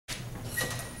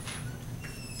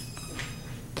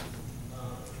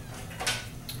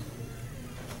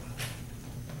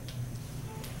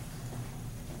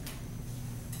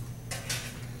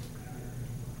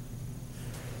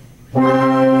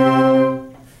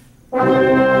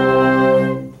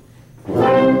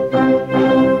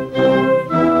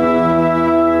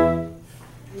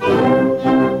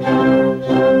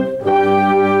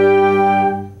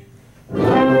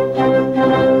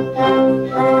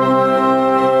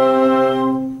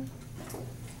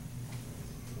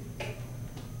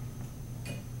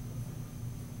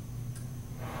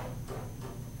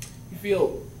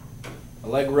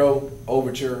allegro,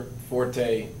 overture,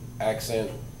 forte, accent,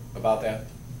 about that?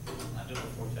 I do a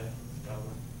forte,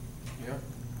 probably. Yeah.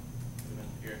 Even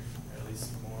here, or at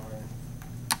least more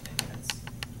intense.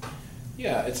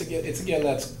 Yeah, it's again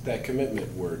that's that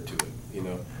commitment word to it. You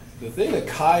know, the thing that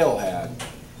Kyle had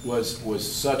was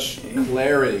such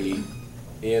clarity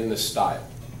in the style.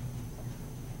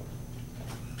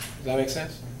 Does that make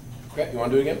sense? Okay, you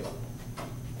want to do it again?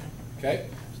 Okay,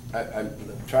 I'm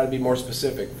trying to be more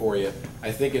specific for you.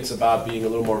 I think it's about being a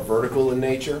little more vertical in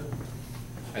nature.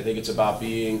 I think it's about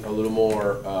being a little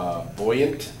more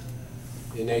buoyant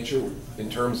in nature in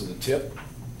terms of the tip.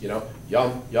 You know,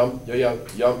 yum, yum, yum, yum,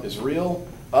 yum is real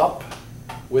up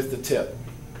with the tip.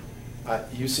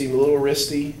 You seem a little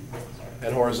wristy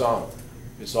and horizontal.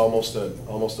 It's almost a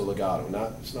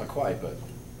legato. It's not quite, but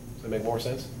does that make more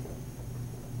sense?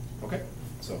 Okay,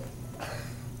 so.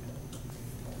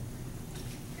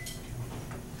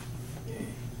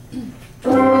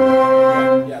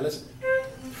 Yeah, listen.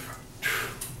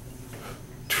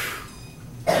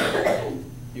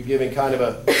 You're giving kind of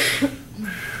a,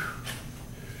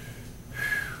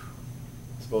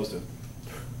 supposed to.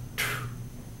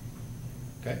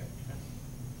 Okay.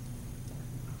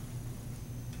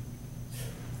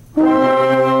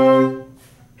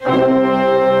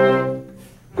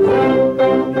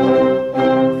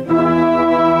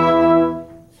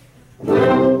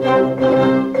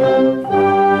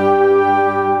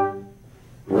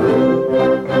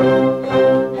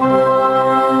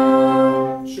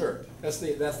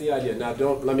 That's the idea. Now,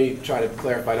 let me try to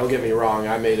clarify. Don't get me wrong.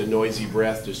 I made a noisy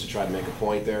breath just to try to make a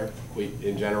point there.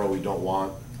 In general, we don't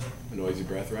want a noisy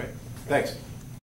breath, right? Thanks.